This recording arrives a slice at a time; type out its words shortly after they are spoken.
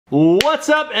What's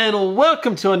up and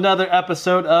welcome to another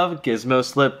episode of Gizmo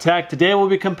Slip Tech. Today we'll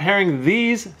be comparing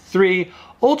these three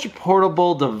ultra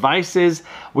portable devices.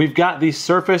 We've got the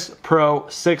Surface Pro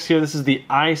 6 here. This is the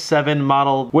i7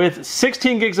 model with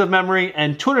 16 gigs of memory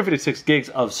and 256 gigs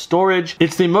of storage.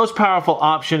 It's the most powerful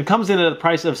option. Comes in at a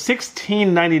price of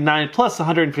 $16.99 plus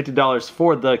 $150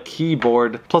 for the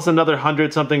keyboard, plus another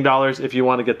 $100 something if you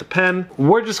want to get the pen.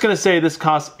 We're just gonna say this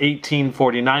costs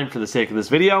 $18.49 for the sake of this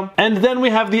video. And then we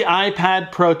have the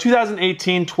iPad Pro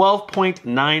 2018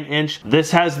 12.9 inch. This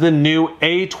has the new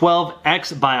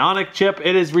A12X Bionic chip.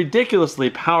 It is ridiculously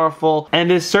powerful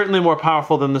and is certainly more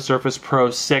powerful than the Surface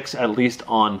Pro 6, at least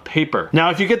on paper. Now,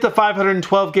 if you get the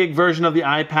 512 gig version of the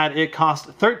iPad, it costs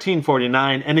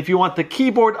 $13.49, and if you want the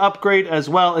keyboard upgrade as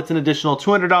well, it's an additional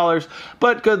 $200,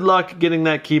 but good luck getting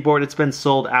that keyboard. It's been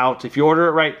sold out. If you order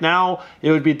it right now,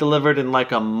 it would be delivered in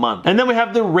like a month. And then we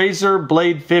have the Razer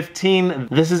Blade 15.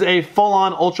 This is a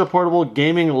full-on ultra-portable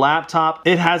gaming laptop.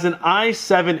 It has an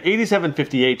i7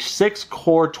 8750H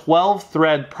 6-core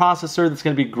 12-thread processor that's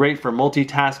going to be great for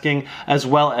multitasking as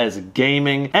well as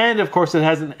gaming. And of course it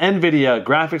has an NVIDIA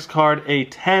graphics card, a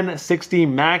 1060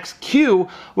 Max Q,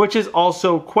 which is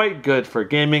also quite good for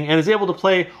gaming and is able to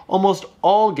play almost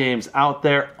all games out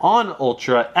there on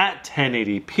Ultra at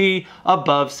 1080p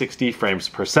above 60 frames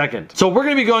per second. So we're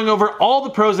going to be going over all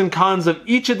the pros and cons of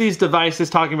each of these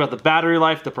devices, talking about the battery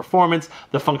life, the performance,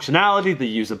 the functionality,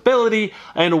 the usability,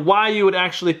 and why you would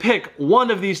actually pick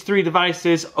one of these three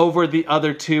devices over the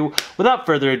other two. Without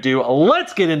further ado,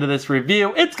 let's get into this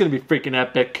review. It's gonna be freaking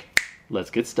epic. Let's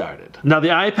get started. Now, the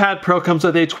iPad Pro comes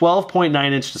with a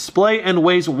 12.9 inch display and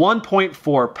weighs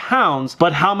 1.4 pounds,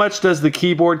 but how much does the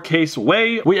keyboard case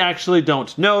weigh? We actually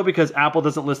don't know because Apple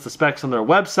doesn't list the specs on their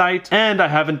website, and I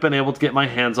haven't been able to get my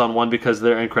hands on one because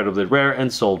they're incredibly rare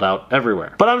and sold out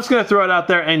everywhere. But I'm just gonna throw it out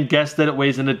there and guess that it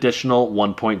weighs an additional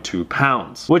 1.2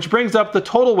 pounds, which brings up the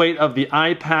total weight of the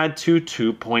iPad to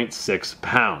 2.6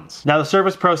 pounds. Now, the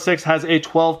Surface Pro 6 has a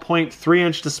 12.3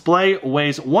 inch display,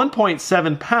 weighs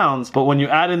 1.7 pounds, but when you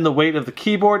add in the weight of the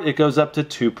keyboard, it goes up to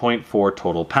 2.4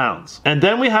 total pounds. And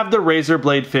then we have the Razer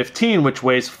Blade 15, which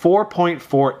weighs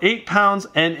 4.48 pounds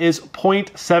and is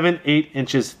 0.78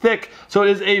 inches thick. So it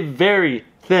is a very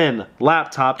thin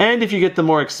laptop. And if you get the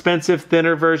more expensive,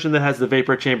 thinner version that has the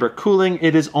vapor chamber cooling,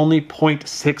 it is only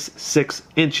 0.66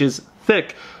 inches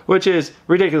thick, which is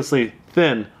ridiculously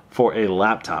thin for a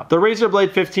laptop. The Razer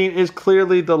Blade 15 is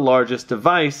clearly the largest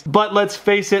device, but let's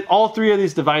face it, all three of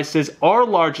these devices are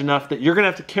large enough that you're gonna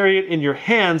have to carry it in your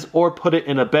hands or put it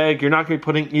in a bag. You're not gonna be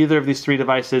putting either of these three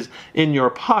devices in your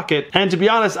pocket. And to be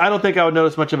honest, I don't think I would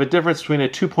notice much of a difference between a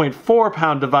 2.4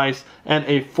 pound device and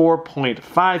a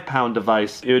 4.5 pound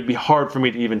device. It would be hard for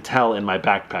me to even tell in my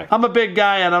backpack. I'm a big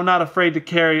guy and I'm not afraid to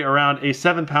carry around a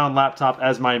 7-pound laptop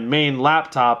as my main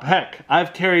laptop. Heck,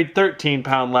 I've carried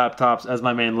 13-pound laptops as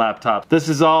my main laptop. This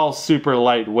is all super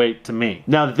lightweight to me.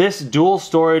 Now, this dual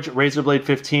storage Razer Blade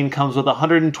 15 comes with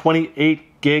 128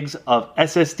 gigs of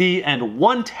SSD and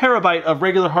 1 terabyte of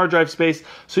regular hard drive space,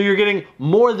 so you're getting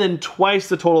more than twice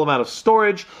the total amount of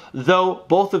storage, though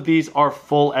both of these are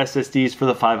full SSDs for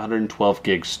the 512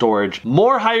 gig storage.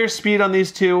 More higher speed on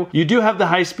these two. You do have the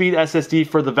high speed SSD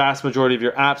for the vast majority of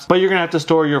your apps, but you're gonna have to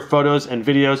store your photos and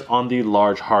videos on the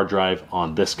large hard drive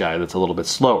on this guy that's a little bit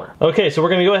slower. Okay, so we're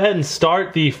gonna go ahead and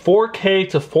start the 4K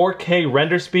to 4K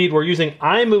render speed. We're using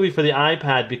iMovie for the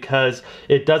iPad because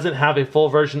it doesn't have a full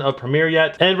version of Premiere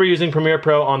yet. And we're using Premiere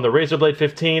Pro on the Razer Blade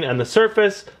 15 and the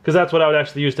Surface, because that's what I would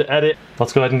actually use to edit.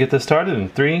 Let's go ahead and get this started in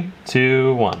 3,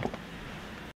 2, 1.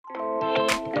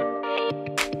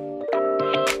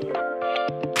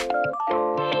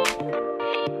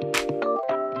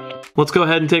 Let's go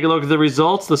ahead and take a look at the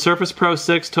results. The Surface Pro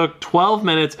 6 took 12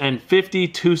 minutes and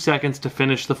 52 seconds to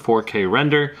finish the 4K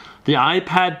render. The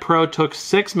iPad Pro took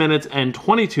 6 minutes and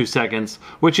 22 seconds,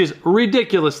 which is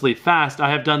ridiculously fast.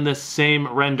 I have done this same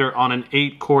render on an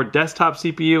 8-core desktop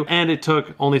CPU, and it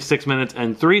took only 6 minutes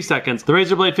and 3 seconds. The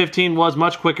Razer Blade 15 was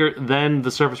much quicker than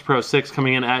the Surface Pro 6,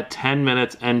 coming in at 10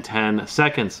 minutes and 10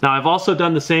 seconds. Now, I've also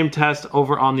done the same test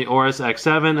over on the Aorus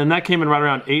X7, and that came in right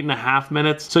around 8.5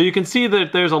 minutes. So you can see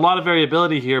that there's a lot of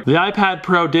variability here. The iPad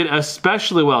Pro did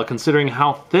especially well considering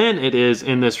how thin it is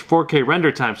in this 4K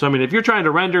render time. So I mean, if you're trying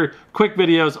to render shorter, quick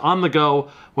videos on the go,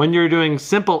 when you're doing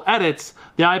simple edits,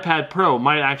 the iPad Pro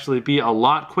might actually be a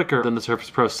lot quicker than the Surface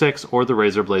Pro 6 or the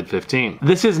Razer Blade 15.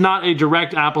 This is not a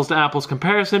direct apples to apples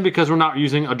comparison because we're not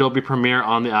using Adobe Premiere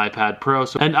on the iPad Pro,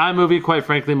 and iMovie, quite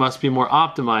frankly, must be more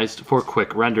optimized for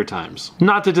quick render times.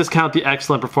 Not to discount the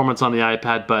excellent performance on the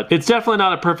iPad, but it's definitely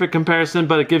not a perfect comparison,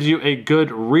 but it gives you a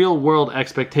good real-world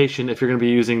expectation if you're going to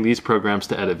be using these programs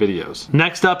to edit videos.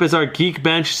 Next up is our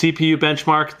Geekbench CPU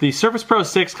Benchmark. The Surface Pro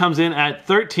 6 comes in at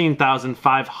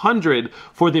 13,500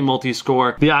 for the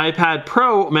multi-score. The iPad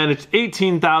Pro managed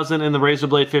 18,000 and the Razer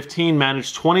Blade 15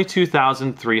 managed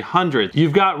 22,300.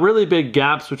 You've got really big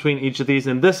gaps between each of these,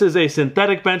 and this is a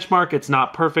synthetic benchmark. It's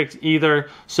not perfect either,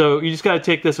 so you just got to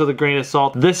take this with a grain of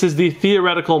salt. This is the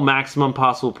theoretical maximum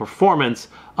possible performance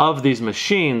of these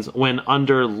machines when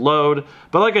under load.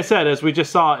 But like I said, as we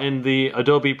just saw in the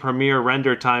Adobe Premiere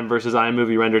render time versus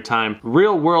iMovie render time,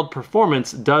 real world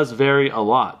performance does vary a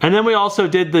lot. And then we also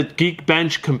did the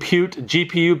Geekbench Compute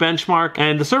GPU Benchmark,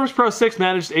 and the Surface Pro 6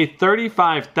 managed a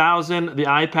 35,000, the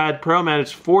iPad Pro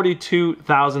managed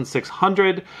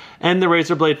 42,600, and the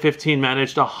Razer Blade 15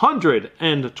 managed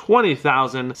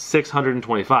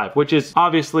 120,625, which is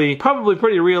obviously probably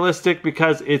pretty realistic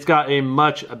because it's got a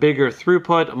much bigger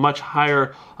throughput, much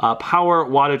higher power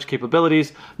wattage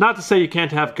capabilities. Not to say you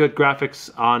can't have good graphics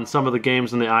on some of the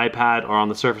games on the iPad or on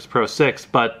the Surface Pro 6,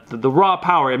 but the raw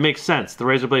power, it makes sense. The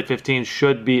Razer Blade 15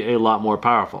 should be a lot more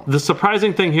powerful. The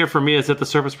surprising thing here for me is that the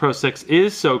Surface Pro 6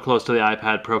 is so close to the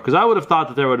iPad Pro, because I would have thought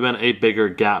that there would have been a bigger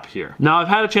gap here. Now, I've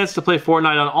had a chance to play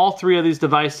Fortnite on all three of these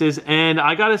devices, and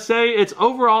I gotta say, it's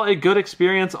overall a good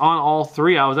experience on all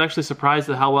three. I was actually surprised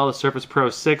at how well the Surface Pro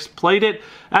 6 played it.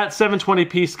 At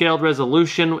 720p scaled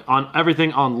resolution on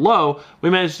everything on low, we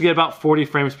managed to get about 40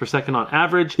 frames per second on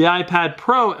average. The iPad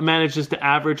Pro manages to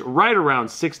average right around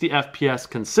 60 FPS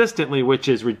consistently, which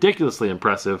is ridiculously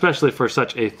impressive, especially for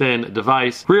such a thin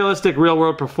device. Realistic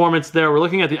real-world performance there. We're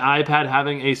looking at the iPad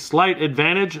having a slight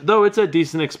advantage, though it's a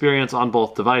decent experience on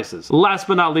both devices. Last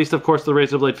but not least, of course, the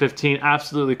Razer Blade 15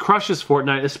 absolutely crushes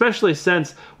Fortnite, especially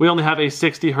since we only have a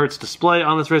 60 Hz display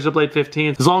on this Razer Blade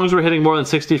 15. As long as we're hitting more than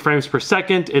 60 frames per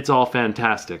second, it's all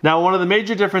fantastic. Now, one of the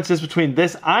major differences between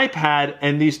this iPad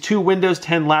and these two Windows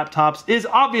 10 laptops is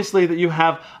obviously that you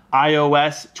have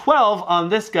iOS 12 on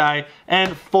this guy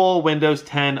and full Windows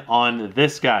 10 on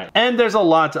this guy. And there's a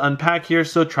lot to unpack here,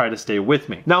 so try to stay with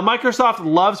me. Now, Microsoft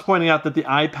loves pointing out that the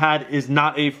iPad is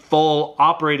not a full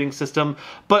operating system,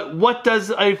 but what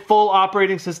does a full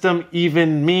operating system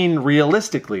even mean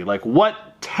realistically? Like, what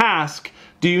task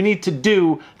do you need to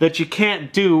do that you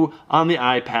can't do on the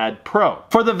iPad Pro?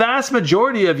 For the vast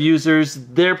majority of users,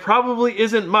 there probably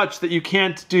isn't much that you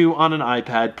can't do on an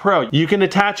iPad Pro. You can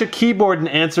attach a keyboard and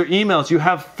answer emails. You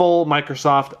have full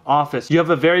Microsoft Office. You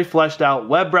have a very fleshed out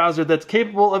web browser that's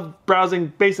capable of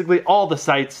browsing basically all the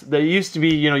sites that used to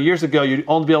be, years ago, you'd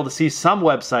only be able to see some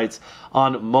websites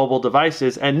on mobile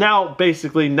devices, and now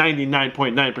basically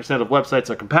 99.9% of websites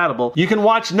are compatible. You can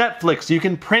watch Netflix, you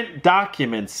can print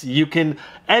documents, you can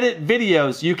edit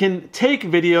videos, you can take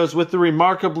videos with the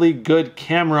remarkably good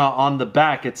camera on the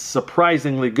back. It's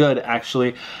surprisingly good,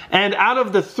 actually. And out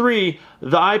of the three,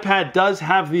 the iPad does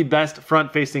have the best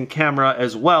front-facing camera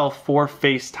as well for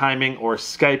FaceTiming or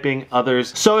Skyping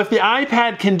others. So if the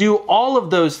iPad can do all of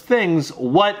those things,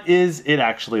 what is it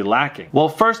actually lacking? Well,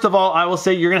 first of all, I will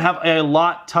say you're gonna have a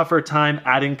lot tougher time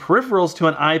adding peripherals to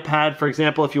an iPad. For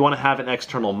example, if you wanna have an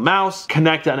external mouse,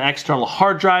 connect an external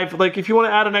hard drive. Like if you wanna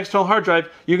add an external hard drive,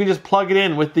 you can just plug it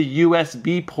in with the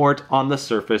USB port on the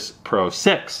Surface Pro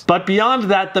 6. But beyond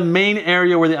that, the main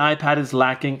area where the iPad is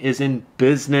lacking is in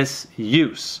business use.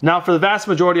 Now, for the vast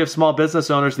majority of small business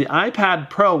owners, the iPad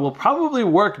Pro will probably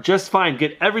work just fine,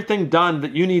 get everything done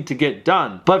that you need to get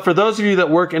done. But for those of you that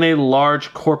work in a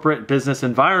large corporate business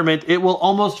environment, it will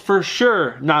almost for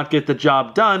sure not get the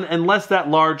job done unless that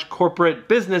large corporate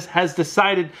business has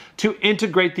decided to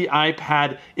integrate the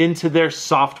iPad into their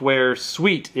software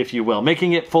suite, if you will,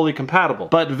 making it fully compatible.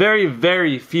 But very,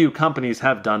 very few companies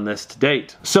have done this to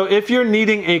date. So if you're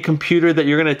needing a computer that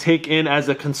you're gonna take in as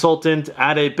a consultant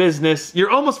at a business,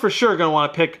 you're almost for sure going to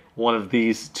want to pick one of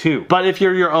these two. But if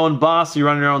you're your own boss, you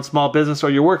run your own small business, or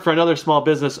you work for another small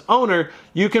business owner,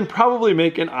 you can probably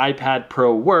make an iPad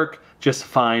Pro work just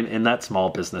fine in that small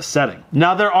business setting.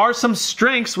 Now, there are some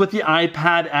strengths with the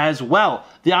iPad as well.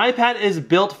 The iPad is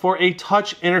built for a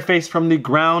touch interface from the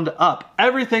ground up.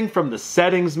 Everything from the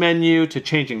settings menu to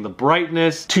changing the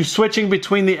brightness to switching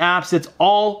between the apps, it's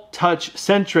all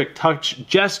touch-centric, touch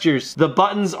gestures. The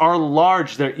buttons are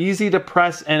large, they're easy to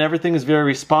press, and everything is very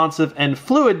responsive and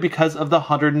fluid because of the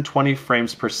 120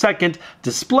 frames per second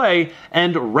display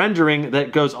and rendering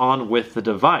that goes on with the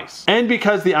device. And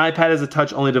because the iPad is a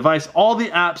touch-only device, all the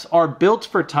apps are built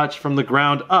for touch from the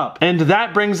ground up. And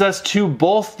that brings us to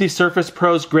both the Surface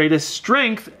Pro's greatest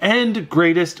strength and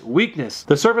greatest weakness.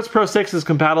 The Surface Pro 6 is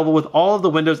compatible with all of the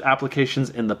Windows applications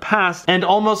in the past, and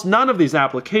almost none of these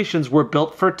applications were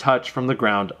built for touch from the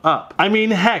ground up. I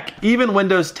mean, heck, even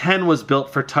Windows 10 was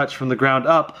built for touch from the ground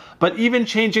up, but even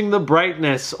changing the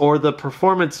brightness or the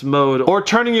performance mode or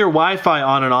turning your Wi-Fi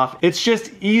on and off, it's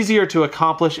just easier to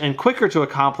accomplish and quicker to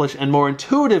accomplish and more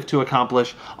intuitive to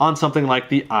accomplish on something like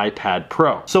the iPad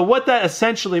Pro. So what that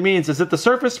essentially means is that the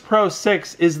Surface Pro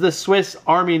 6 is the Swiss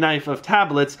Army knife of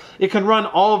tablets. It can run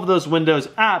all of those Windows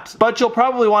apps, but you'll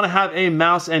probably want to have a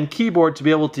mouse and keyboard to be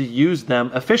able to use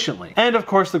them efficiently. And of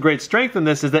course, the great strength in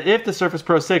this is that if the Surface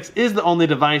Pro 6 is the only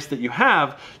device that you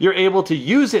have, you're able to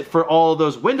use it for all of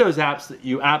those Windows apps that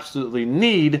you absolutely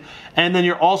need, and then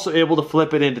you're also able to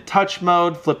flip it into touch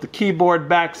mode, flip the keyboard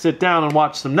back, sit down and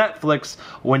watch some Netflix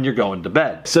when you're going to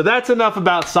bed. So that's enough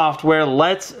about software.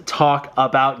 Let's talk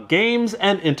about games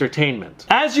and entertainment.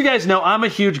 As you guys know, I'm a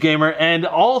huge gamer, and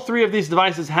all three of these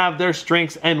devices have their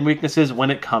strengths and weaknesses when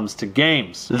it comes to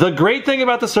games. The great thing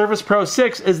about the Surface Pro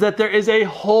 6 is that there is a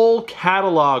whole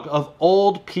catalog of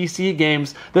old PC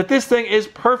games that this thing is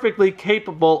perfectly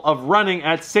capable of running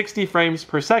at 60 frames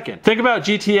per second. Think about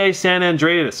GTA San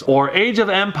Andreas or Age of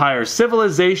Empires,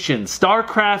 Civilization,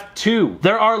 StarCraft 2.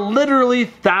 There are literally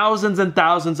thousands and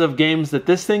thousands of games that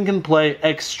this thing can play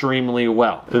extremely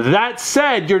well. That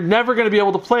said, you're never going to be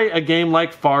able to play a game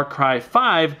like Far Cry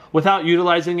 5 without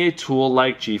utilizing a tool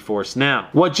like GeForce Now.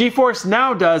 What GeForce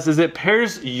Now does is it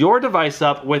pairs your device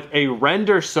up with a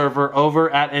render server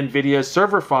over at NVIDIA's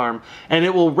server farm, and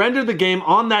it will render the game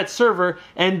on that server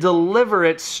and deliver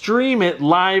it, stream it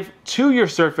live to your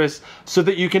Surface so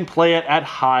that you can play it at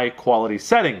high quality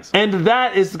settings. And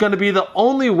that is going to be the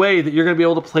only way that you're going to be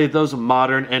able to play those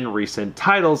modern and recent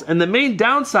titles. And the main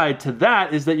downside to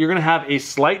that is that you're going to have a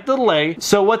slight delay.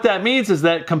 So what that means is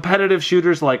that competitive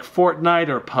shooters like Fortnite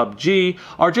or PUBG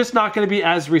are just not going to be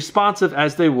as responsive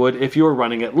as they would if you were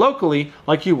running it locally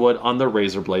like you would on the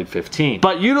Razer Blade 15.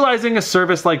 But utilizing a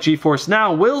service like GeForce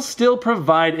Now will still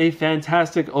provide a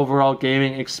fantastic overall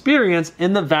gaming experience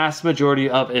in the vast majority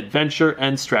of adventure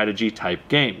and strategy type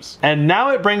games. And now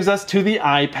it brings us to the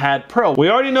iPad Pro. We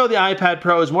already know the iPad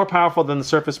Pro is more powerful than the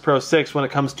Surface Pro 6 when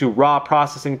it comes to raw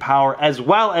processing power as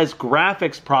well as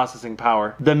graphics processing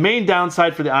power. The main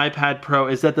downside for the iPad Pro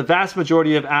is that the vast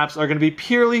majority of apps are going to be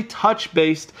purely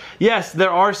touch-based. Yes,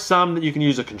 there are some that you can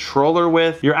use a controller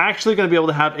with. You're actually going to be able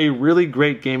to have a really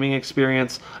great gaming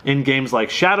experience in games like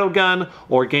Shadowgun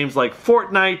or games like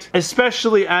Fortnite,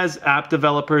 especially as app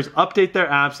developers update their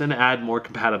apps and add more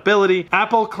compatibility.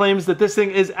 Apple claims that this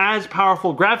thing is as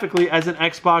powerful graphically as an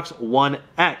Xbox One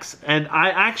X, and I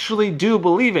actually do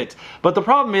believe it. But the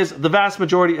problem is the vast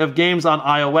majority of games on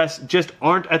iOS just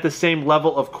aren't at the same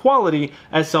level of quality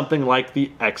as something like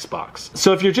the Xbox.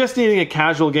 So if you're just needing a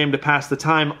casual game to pass the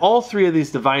time, all three of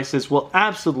these devices will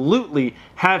absolutely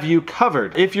have you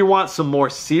covered. If you want some more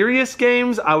serious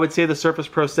games, I would say the Surface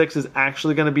Pro 6 is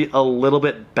actually going to be a little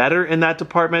bit better in that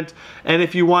department. And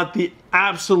if you want the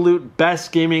absolute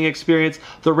best gaming experience,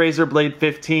 the Razer Blade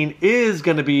 15 is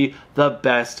going to be the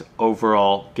best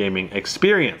overall gaming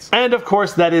experience. And of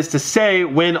course, that is to say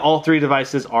when all three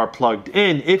devices are plugged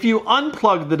in. If you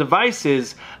unplug the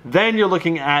devices, then you're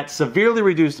looking at severely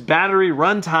reduced battery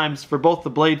run times for both the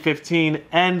Blade 15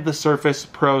 and the Surface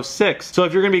Pro 6. So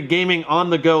if you're going to be gaming on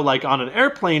the go like on an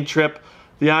airplane trip,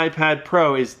 the iPad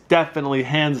Pro is definitely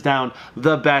hands down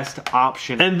the best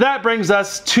option. And that brings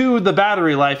us to the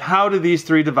battery life. How do these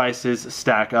three devices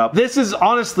stack up? This is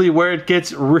honestly where it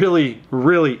gets really,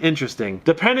 really interesting.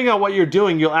 Depending on what you're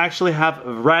doing, you'll actually have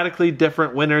radically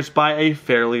different winners by a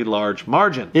fairly large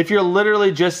margin. If you're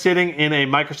literally just sitting in a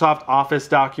Microsoft Office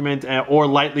document or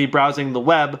lightly browsing the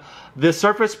web, the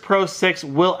Surface Pro 6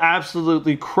 will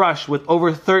absolutely crush with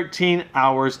over 13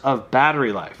 hours of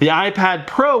battery life. The iPad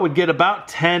Pro would get about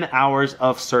 10 hours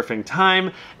of surfing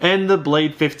time, and the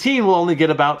Blade 15 will only get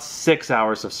about 6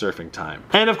 hours of surfing time.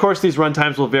 And of course, these run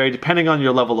times will vary depending on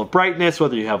your level of brightness,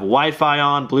 whether you have Wi-Fi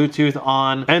on, Bluetooth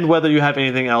on, and whether you have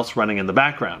anything else running in the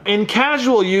background. In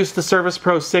casual use, the Surface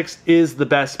Pro 6 is the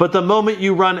best, but the moment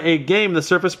you run a game, the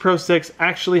Surface Pro 6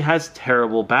 actually has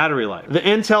terrible battery life. The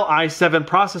Intel i7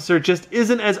 processor just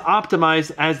isn't as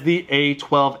optimized as the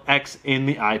A12X in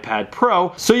the iPad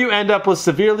Pro, so you end up with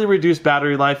severely reduced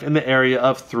battery life in the area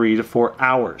of 3 to 4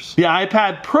 hours. The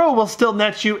iPad Pro will still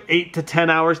net you 8 to 10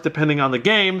 hours depending on the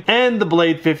game, and the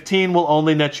Blade 15 will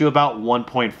only net you about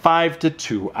 1.5 to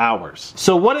 2 hours.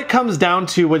 So what it comes down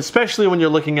to, especially when you're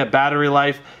looking at battery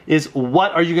life, is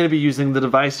what are you going to be using the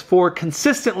device for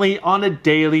consistently on a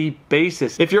daily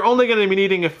basis. If you're only going to be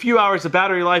needing a few hours of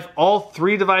battery life, all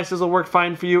three devices will work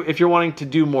fine for you. If you're wanting to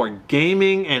do more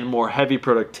gaming and more heavy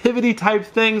productivity type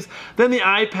things, then the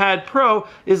iPad Pro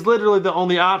is literally the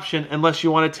only option unless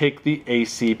you want to take the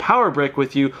AC power brick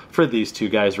with you for these two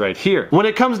guys right here. When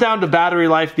it comes down to battery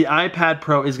life, the iPad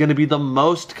Pro is going to be the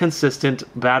most consistent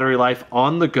battery life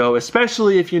on the go,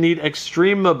 especially if you need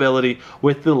extreme mobility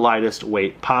with the lightest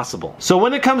weight possible. So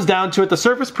when it comes down to it, the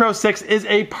Surface Pro 6 is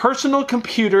a personal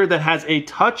computer that has a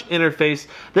touch interface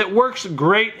that works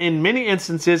great in many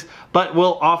instances, but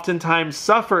will oftentimes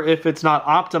suffer if it's not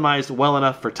optimized well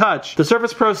enough for touch. The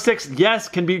Surface Pro 6, yes,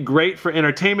 can be great for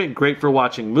entertainment, great for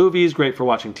watching movies, great for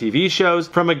watching TV shows.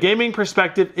 From a gaming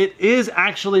perspective, it is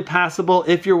actually passable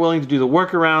if you're willing to do the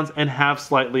workarounds and have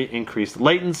slightly increased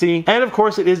latency. And of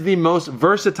course, it is the most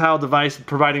versatile device,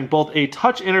 providing both a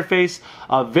touch interface,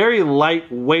 a very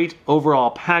lightweight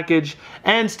overall package,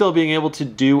 and still being able to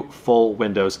do full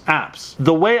Windows apps.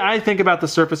 The way I think about the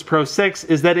Surface Pro 6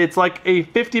 is that it's like a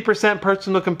 50%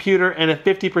 personal computer and a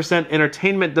 50%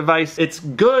 entertainment device. It's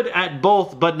good at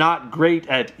both, but not great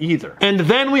at either. And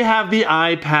then we have the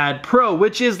iPad Pro,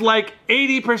 which is like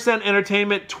 80%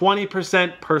 entertainment,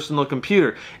 20% personal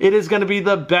computer. It is going to be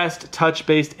the best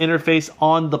touch-based interface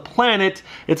on the planet.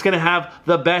 It's going to have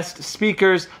the best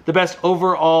speakers, the best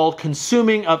overall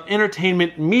consuming of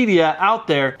entertainment media out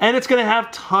there, and it's going to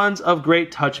have tons of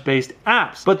great touch-based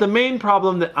apps. But the main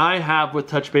problem that I have with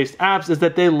touch-based apps is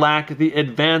that they lack the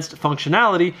advanced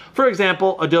functionality. For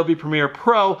example, Adobe Premiere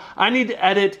Pro, I need to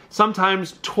edit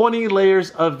sometimes 20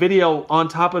 layers of video on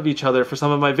top of each other for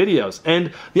some of my videos,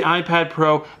 and the iPad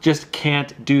Pro just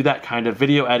can't do that kind of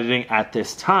video editing at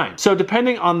this time. So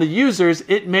depending on the users,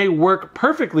 it may work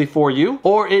perfectly for you,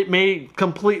 or it may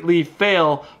completely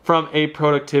fail from a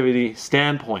productivity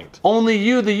standpoint. Only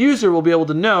you, the user, will be able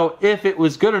to know if it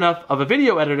was good enough of a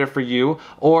video editor for you,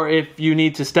 or if you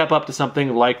need to step up to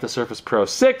something like the Surface Pro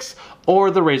 6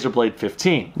 or the Razer Blade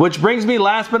 15. Which brings me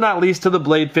last but not least to the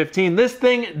Blade 15. This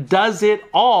thing does it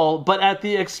all, but at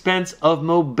the expense of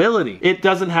mobility. It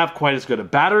doesn't have quite as good a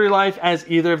battery life as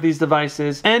either of these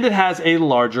devices, and it has a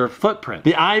larger footprint.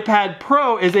 The iPad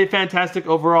Pro is a fantastic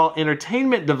overall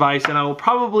entertainment device, and I will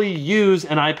probably use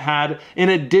an iPad in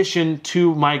addition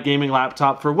to my gaming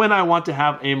laptop for when I want to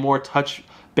have a more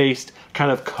touch-based, kind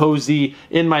of cozy,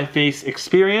 in-my-face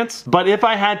experience. But if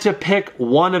I had to pick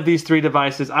one of these three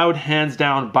devices, I would hands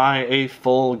down buy a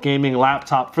full gaming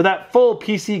laptop for that full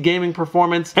PC gaming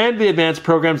performance and the advanced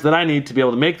programs that I need to be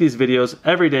able to make these videos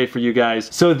every day for you guys.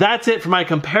 So that's it for my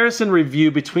comparison review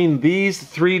between these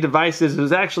three devices. It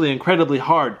was actually incredibly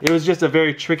hard. It was just a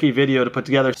very tricky video to put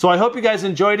together. So I hope you guys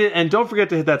enjoyed it, and don't forget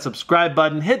to hit that subscribe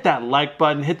button, hit that like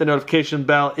button, hit the notification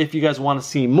bell if you guys want to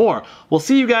see more. We'll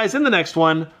see you guys in the next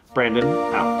one. Brandon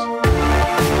out.